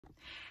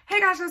Hey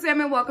Cashcurlss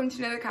fam, and welcome to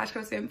another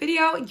Cashcurlss fam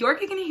video. You're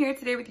kicking it here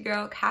today with your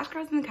girl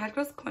Cashcurlss in the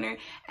Cashcurlss corner,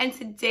 and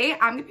today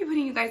I'm gonna be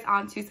putting you guys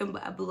on to some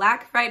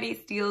Black Friday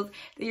steals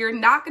that you're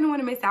not gonna want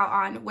to miss out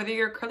on, whether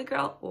you're a curly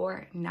girl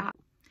or not.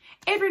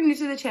 If you're new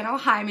to the channel,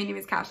 hi, my name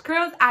is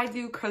Cashcurlss. I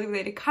do curly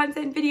related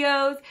content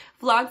videos,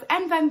 vlogs,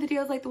 and fun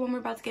videos like the one we're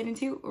about to get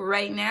into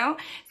right now.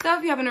 So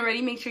if you haven't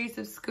already, make sure you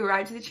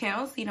subscribe to the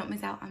channel so you don't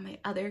miss out on my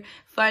other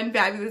fun,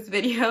 fabulous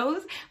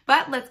videos.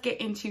 But let's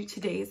get into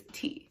today's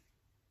tea.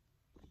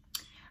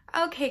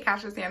 Okay,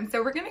 Cashcurlss fam,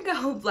 so we're gonna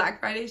go Black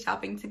Friday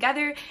shopping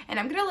together, and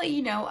I'm gonna let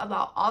you know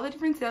about all the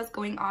different sales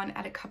going on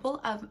at a couple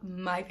of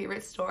my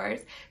favorite stores.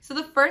 So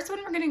the first one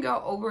we're gonna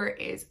go over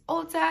is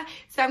Ulta.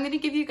 So I'm gonna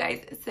give you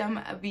guys some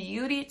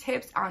beauty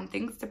tips on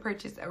things to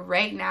purchase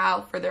right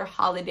now for their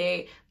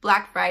holiday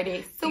Black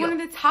Friday. So one of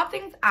the top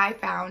things I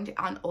found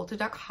on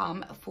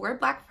Ulta.com for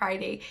Black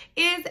Friday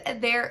is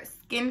their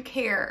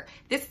skincare.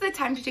 This is the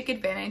time to take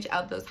advantage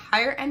of those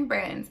higher end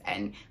brands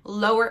and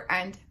lower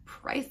end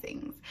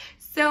pricings.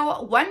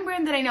 So one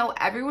brand that I know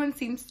everyone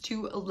seems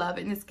to love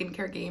in the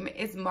skincare game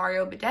is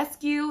Mario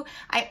Badescu.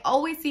 I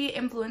always see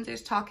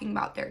influencers talking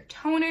about their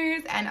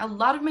toners, and a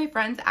lot of my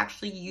friends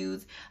actually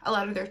use a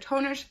lot of their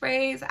toner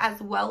sprays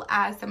as well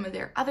as some of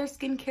their other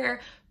skincare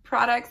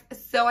products.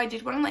 So I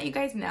did want to let you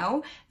guys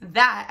know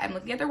that I'm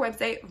looking at their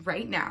website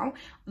right now.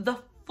 The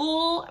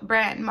full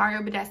brand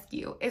Mario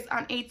Badescu is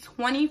on a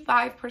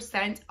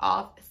 25%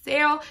 off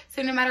sale.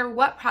 So no matter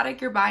what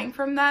product you're buying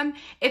from them,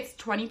 it's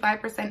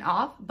 25%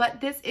 off, but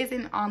this is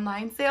an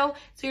online sale.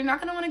 So you're not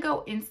gonna wanna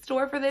go in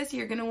store for this.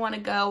 You're gonna wanna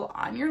go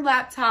on your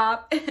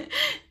laptop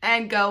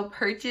and go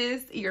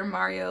purchase your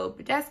Mario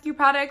Badescu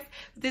products.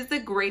 This is a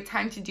great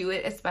time to do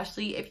it,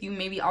 especially if you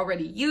maybe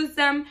already use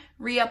them,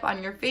 re-up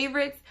on your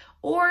favorites,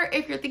 or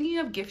if you're thinking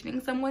of gifting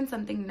someone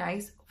something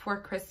nice for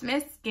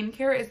Christmas.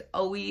 Skincare is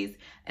always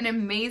an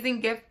amazing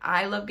gift.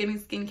 I love getting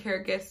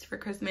skincare gifts for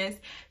Christmas.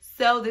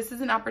 So this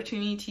is an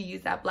opportunity to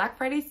use that Black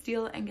Friday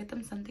steal and get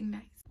them something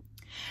nice.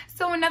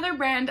 So another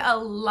brand a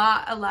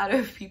lot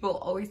of people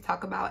always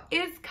talk about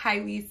is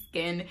Kylie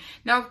Skin.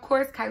 Now, of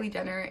course, Kylie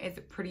Jenner is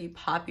pretty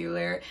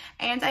popular,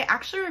 and I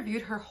actually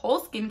reviewed her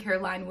whole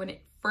skincare line when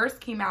it first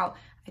came out,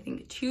 I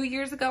think 2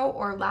 years ago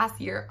or last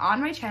year,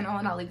 on my channel,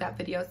 and I'll leave that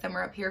video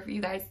somewhere up here for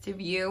you guys to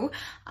view.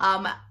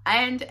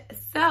 And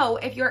so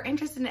if you're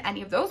interested in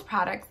any of those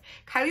products,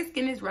 Kylie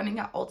Skin is running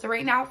at Ulta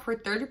right now for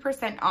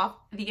 30% off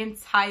the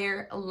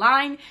entire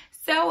line.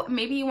 So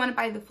maybe you want to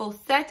buy the full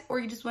set, or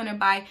you just want to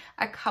buy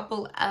a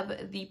couple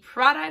of the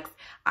products.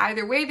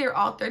 Either way, they're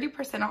all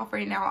 30% off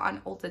right now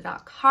on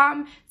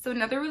Ulta.com. So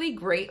another really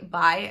great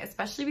buy,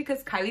 especially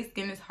because Kylie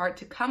Skin is hard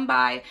to come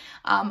by.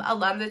 A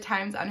lot of the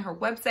times on her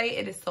website,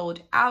 it is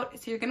sold out.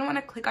 So you're going to want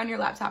to click on your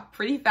laptop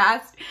pretty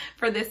fast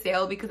for this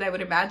sale, because I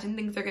would imagine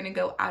things are going to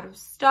go out of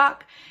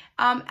stock.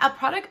 A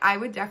product I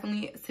would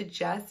definitely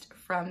suggest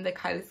from the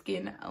Kylie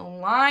Skin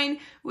line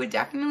would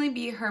definitely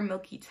be her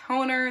Milky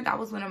Toner. That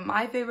was one of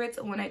my favorites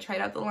when I tried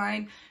out the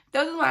line.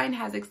 Though the line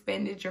has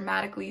expanded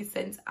dramatically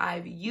since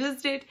I've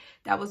used it,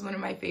 that was one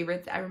of my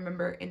favorites I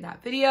remember in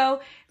that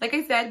video. Like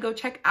I said, go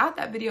check out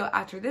that video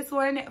after this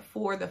one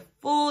for the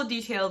full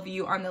detailed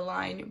view on the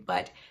line,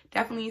 but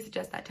definitely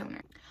suggest that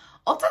toner.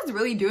 Ulta's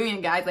really doing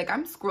it, guys. Like,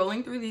 I'm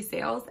scrolling through these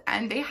sales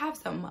and they have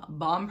some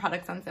bomb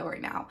products on sale right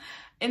now.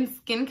 In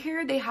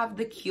skincare, they have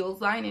the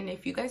Cashcurlss line, and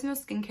if you guys know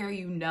skincare,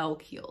 you know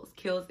Cashcurlss.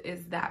 Cashcurlss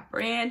is that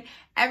brand.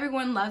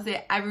 Everyone loves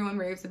it. Everyone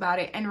raves about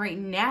it. And right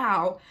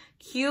now,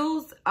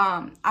 Cashcurlss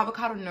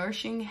Avocado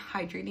Nourishing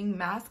Hydrating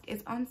Mask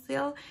is on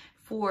sale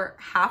for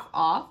half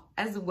off,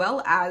 as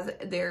well as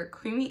their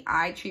creamy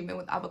eye treatment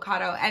with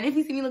avocado. And if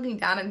you see me looking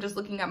down, I'm just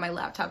looking at my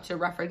laptop to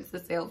reference the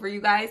sale for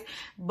you guys,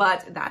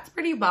 but that's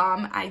pretty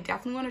bomb. I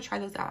definitely want to try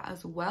those out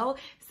as well.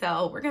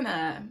 So we're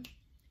gonna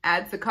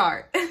add to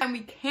cart. And we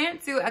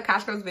can't do a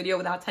Cashcurlss video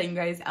without telling you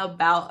guys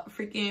about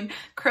freaking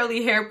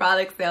curly hair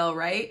product sale,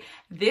 right?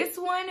 This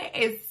one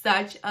is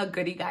such a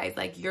goodie, guys.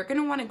 Like, you're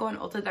gonna want to go on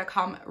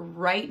Ulta.com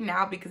right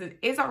now because it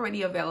is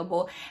already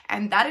available,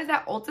 and that is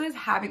that Ulta is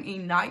having a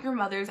Not Your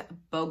Mother's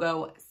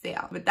BOGO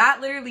sale. But that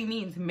literally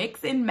means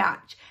mix and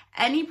match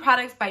any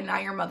products by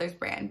Not Your Mother's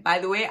brand. By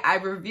the way,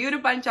 I've reviewed a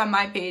bunch on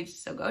my page,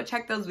 so go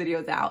check those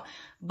videos out.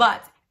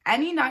 But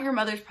any Not Your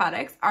Mother's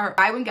products are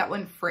buy one, get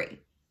one free.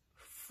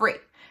 Free.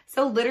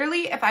 So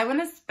literally, if I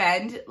want to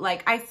spend,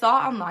 like I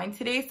saw online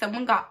today,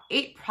 someone got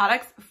 8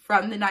 products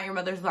from the Not Your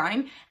Mother's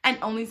line and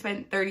only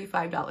spent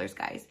 $35,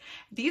 guys.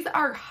 These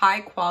are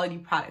high quality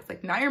products.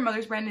 Like, Not Your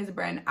Mother's brand is a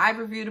brand I've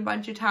reviewed a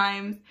bunch of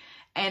times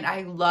and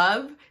I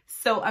love.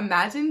 So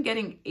imagine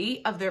getting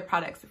 8 of their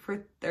products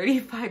for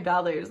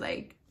 $35.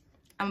 Like,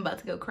 I'm about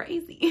to go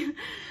crazy.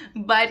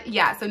 But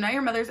yeah, so Not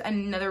Your Mother's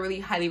another really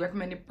highly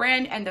recommended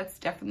brand, and that's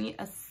definitely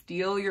a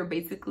steal. You're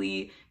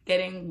basically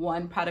getting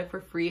one product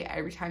for free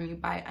every time you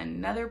buy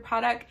another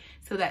product.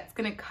 So that's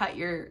gonna cut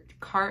your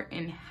cart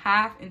in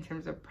half in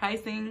terms of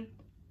pricing.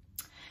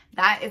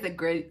 That is a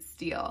great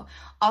steal.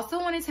 Also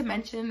wanted to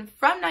mention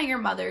from Not Your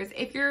Mother's,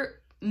 if you're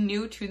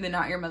new to the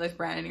Not Your Mother's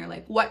brand and you're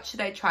like, what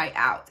should I try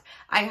out?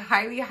 I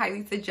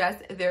highly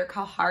suggest their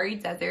Kalahari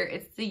Desert.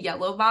 It's the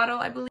yellow bottle,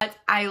 I believe.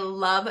 I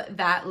love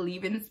that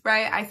leave-in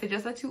spray. I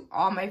suggest that to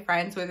all my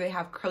friends, whether they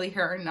have curly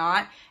hair or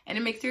not, and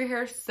it makes your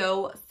hair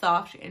so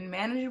soft and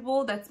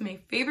manageable. That's my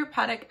favorite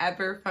product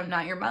ever from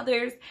Not Your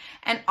Mother's.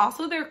 And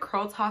also their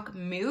Curl Talk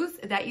mousse.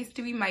 That used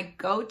to be my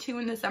go-to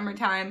in the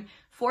summertime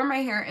for my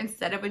hair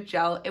instead of a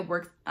gel. It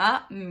works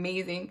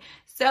amazing.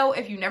 So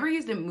if you've never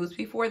used a mousse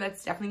before,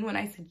 that's definitely what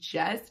I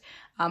suggest.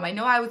 I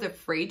know I was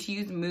afraid to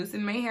use mousse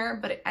in my hair,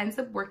 but it ends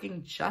up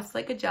working just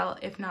like a gel,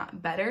 if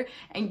not better,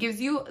 and gives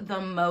you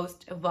the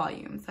most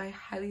volume. So I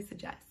highly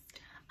suggest.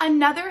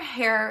 Another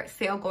hair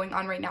sale going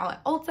on right now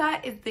at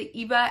Ulta is the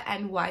Eva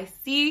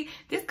NYC.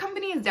 This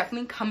company is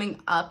definitely coming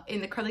up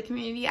in the curly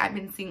community. I've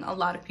been seeing a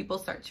lot of people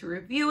start to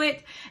review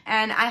it,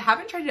 and I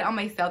haven't tried it on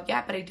myself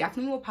yet, but I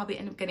definitely will probably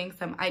end up getting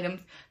some items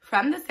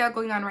from the sale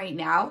going on right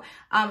now.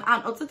 On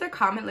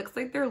Ulta.com, it looks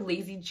like their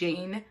Lazy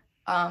Jane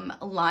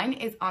line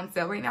is on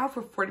sale right now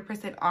for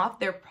 40% off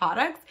their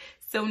products.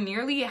 So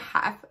nearly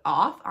half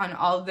off on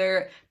all of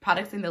their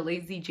products in the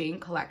Lazy Jane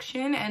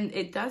collection, and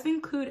it does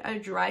include a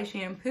dry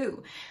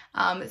shampoo.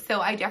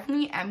 So I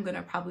definitely am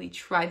gonna probably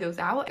try those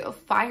out. A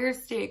Fire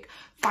Stick.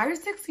 Fire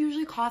Sticks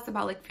usually cost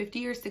about like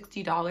 $50 or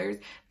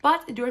 $60,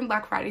 but during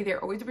Black Friday,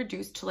 they're always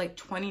reduced to like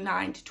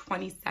 $29 to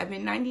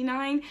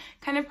 $27.99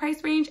 kind of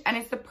price range, and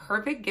it's the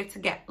perfect gift to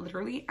get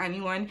literally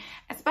anyone,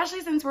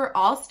 especially since we're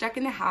all stuck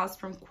in the house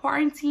from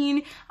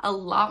quarantine. A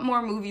lot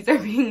more movies are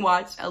being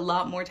watched, a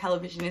lot more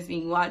television is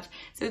being watched,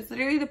 so it's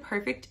literally the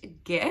perfect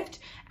gift.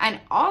 And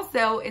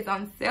also it's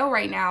on sale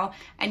right now,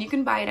 and you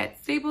can buy it at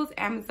Staples,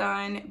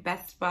 Amazon,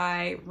 Best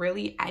Buy,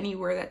 really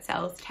anywhere that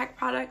sells tech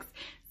products.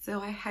 So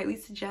I highly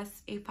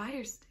suggest a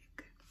Fire Stick.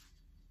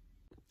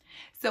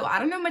 So I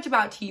don't know much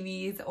about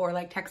TVs or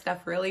like tech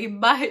stuff really,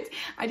 but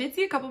I did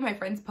see a couple of my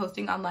friends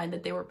posting online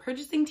that they were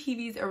purchasing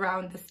TVs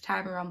around this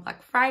time, around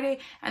Black Friday,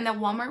 and that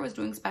Walmart was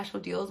doing special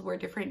deals where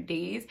different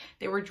days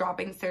they were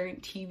dropping certain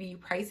TV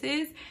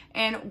prices.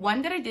 And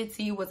one that I did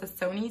see was a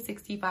Sony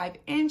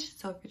 65-inch.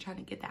 So if you're trying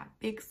to get that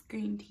big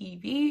screen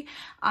TV,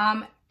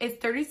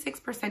 it's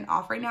 36%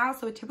 off right now.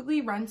 So it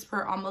typically runs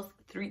for almost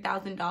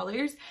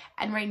 $3,000,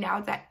 and right now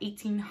it's at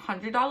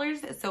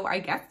 $1,800. So I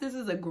guess this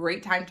is a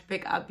great time to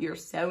pick up your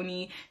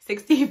Sony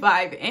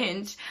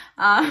 65-inch.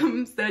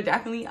 So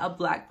definitely a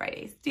Black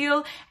Friday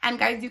steal. And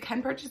guys, you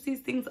can purchase these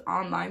things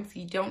online, so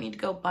you don't need to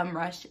go bum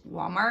rush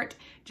Walmart.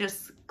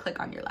 Just click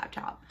on your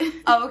laptop.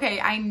 Okay,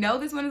 I know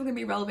this one is gonna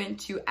be relevant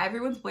to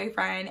everyone's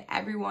boyfriend,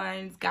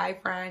 everyone's guy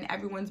friend,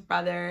 everyone's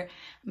brother,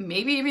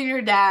 maybe even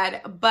your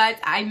dad, but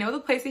I know the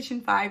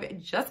PlayStation 5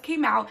 just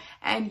came out,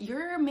 and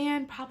your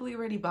man probably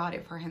already bought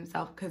it for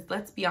himself, because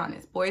let's be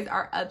honest, boys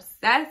are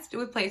obsessed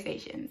with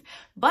PlayStations.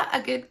 But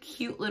a good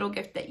cute little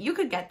gift that you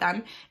could get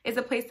them is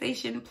a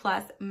PlayStation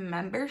Plus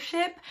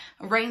membership.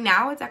 Right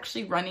now it's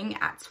actually running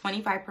at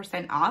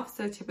 25% off,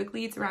 so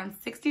typically it's around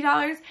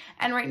 $60,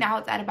 and right now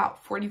it's at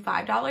about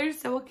 $45.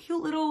 So a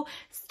cute little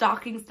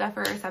stocking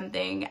stuffer or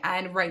something.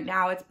 And right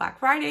now it's Black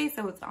Friday,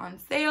 so it's on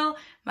sale.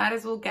 Might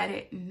as well get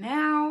it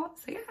now.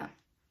 So yeah.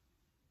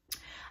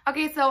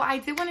 Okay, so I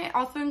did want to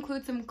also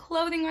include some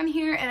clothing on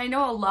here, and I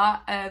know a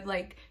lot of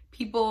like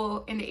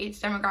people in the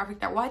age demographic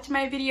that watch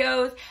my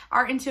videos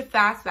are into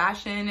fast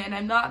fashion, and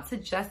I'm not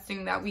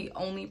suggesting that we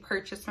only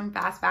purchase from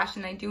fast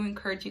fashion. I do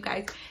encourage you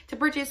guys to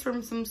purchase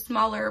from some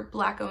smaller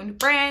Black-owned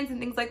brands and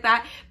things like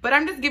that, but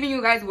I'm just giving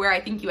you guys where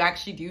I think you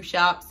actually do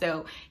shop.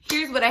 So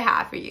here's what I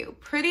have for you.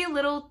 Pretty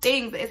Little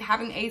Things is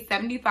having a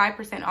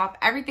 75% off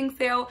everything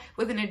sale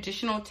with an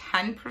additional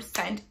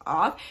 10%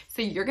 off,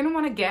 so you're gonna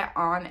want to get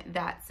on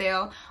that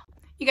sale.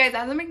 You guys,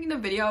 as I'm making the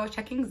video, I was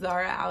checking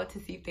Zara out to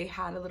see if they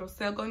had a little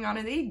sale going on,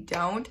 and they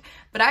don't.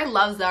 But I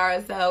love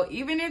Zara, so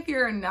even if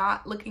you're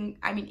not looking,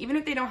 I mean, even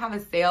if they don't have a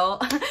sale,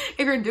 if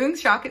you're doing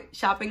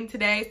shopping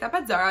today, stop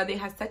at Zara. They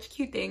have such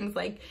cute things.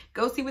 Like,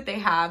 go see what they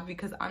have,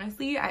 because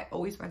honestly, I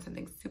always find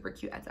something super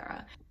cute at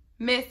Zara.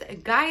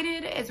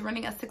 Missguided is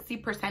running a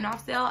 60%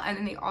 off sale, and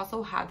then they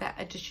also have that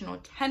additional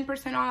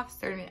 10% off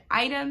certain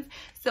items.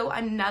 So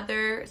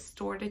another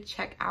store to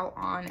check out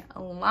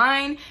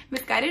online.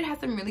 Missguided has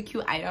some really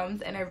cute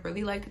items, and I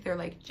really like their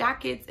like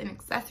jackets and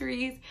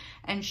accessories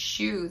and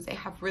shoes. They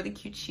have really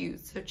cute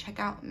shoes, so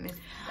check out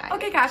Missguided.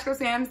 Okay, Cashcurlss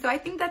fam, so I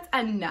think that's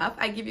enough.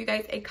 I give you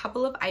guys a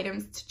couple of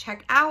items to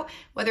check out,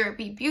 whether it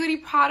be beauty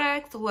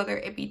products, whether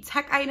it be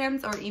tech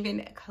items, or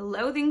even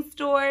clothing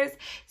stores.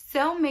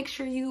 So make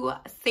sure you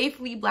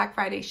safely Black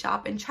Friday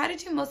shop and try to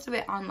do most of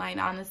it online,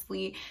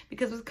 honestly,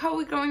 because with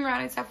COVID going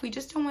around and stuff, we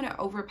just don't want to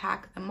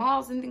overpack the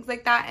malls and things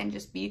like that, and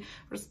just be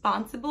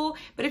responsible.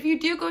 But if you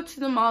do go to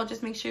the mall,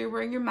 just make sure you're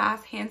wearing your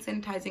mask, hand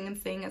sanitizing, and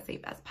staying as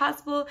safe as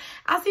possible.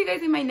 I'll see you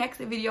guys in my next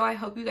video. I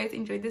hope you guys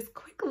enjoyed this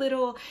quick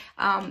little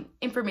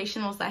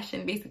informational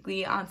session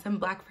basically on some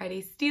Black Friday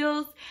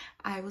steals.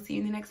 I will see you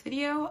in the next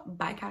video.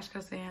 Bye,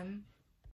 Cashcurlss fam.